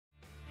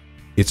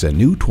It's a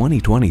new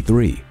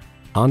 2023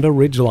 Honda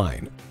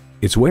Ridgeline.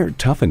 It's where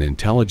tough and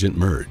intelligent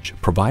merge,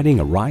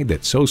 providing a ride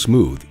that's so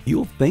smooth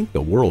you'll think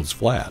the world's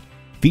flat.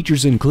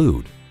 Features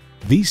include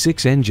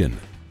V6 engine,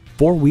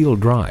 4-wheel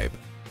drive,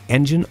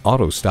 engine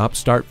auto stop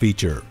start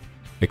feature,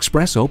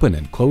 express open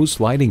and closed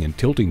sliding and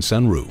tilting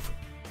sunroof,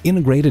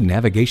 integrated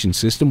navigation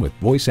system with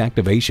voice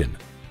activation,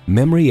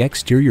 memory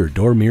exterior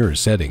door mirror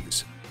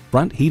settings,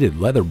 front heated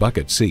leather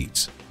bucket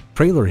seats,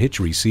 trailer hitch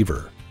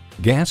receiver,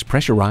 gas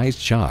pressurized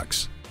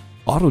shocks,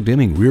 auto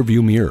dimming rear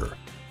view mirror,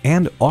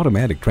 and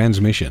automatic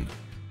transmission.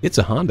 It's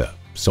a Honda,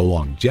 so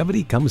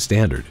longevity comes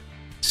standard.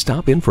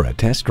 Stop in for a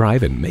test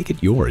drive and make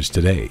it yours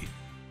today.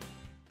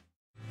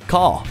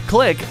 Call,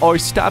 click, or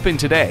stop in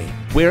today.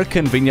 We're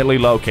conveniently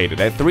located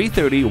at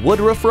 330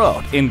 Woodruff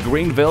Road in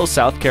Greenville,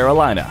 South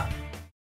Carolina.